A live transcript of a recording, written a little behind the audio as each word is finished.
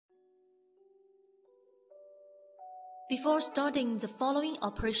Before starting the following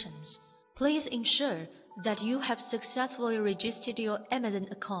operations, please ensure that you have successfully registered your Amazon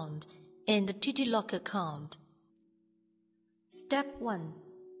account and the TTLock account. Step 1.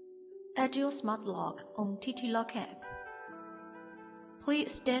 Add your smart lock on TTLock app.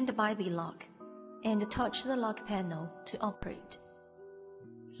 Please stand by the lock and touch the lock panel to operate.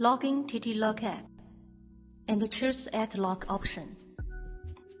 Log in TTLock app and choose Add Lock option.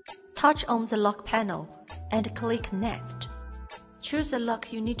 Touch on the lock panel and click Next. Choose the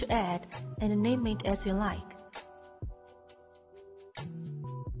lock you need to add and name it as you like.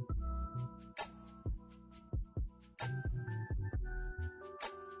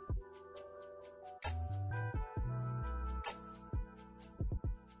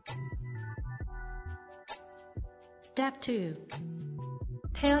 Step 2.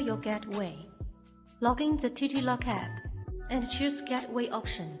 Pair your gateway. Log in the TTLock app and choose Gateway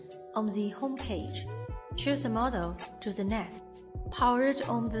option on the home page. Choose a model to the Nest. Powered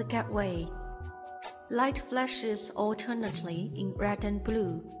on the gateway. Light flashes alternately in red and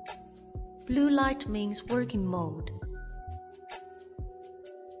blue. Blue light means working mode.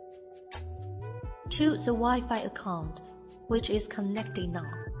 Choose the Wi-Fi account, which is connected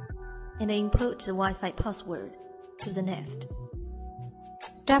now, and input the Wi-Fi password to the Nest.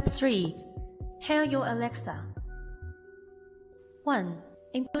 Step 3. Pair your Alexa. 1.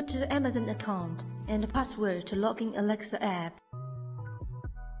 Input the Amazon account and password to log in Alexa app.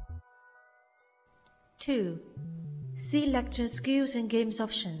 2. Select the Skills and Games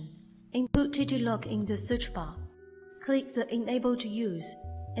option. Input TTLock in the search bar. Click the Enable to Use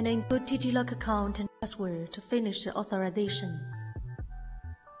and input TTLock account and password to finish the authorization.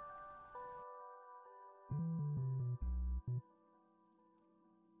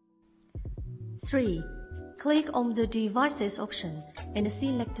 3. Click on the Devices option and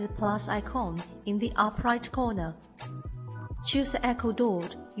select the plus icon in the upper right corner. Choose the Echo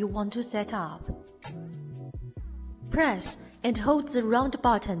Dot you want to set up. Press and hold the round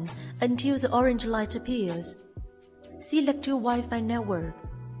button until the orange light appears. Select your Wi-Fi network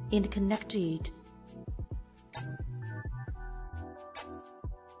and connect it.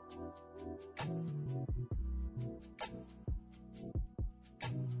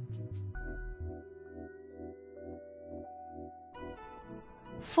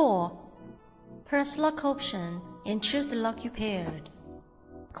 Four. Press Lock option and choose the lock you paired.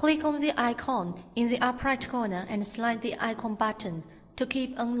 Click on the icon in the upper right corner and slide the icon button to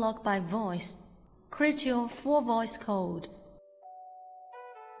keep unlocked by voice. Create your 4-voice code.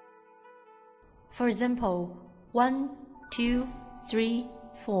 For example, 1, 2, 3,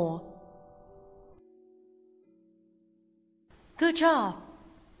 4. Good job!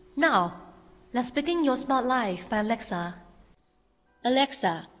 Now, let's begin your smart life by Alexa.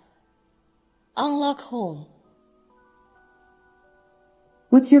 Alexa, unlock home.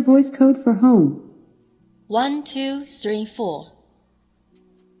 What's your voice code for home? 1, 2, 3, 4.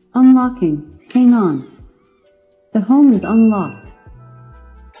 Unlocking. Hang on. The home is unlocked.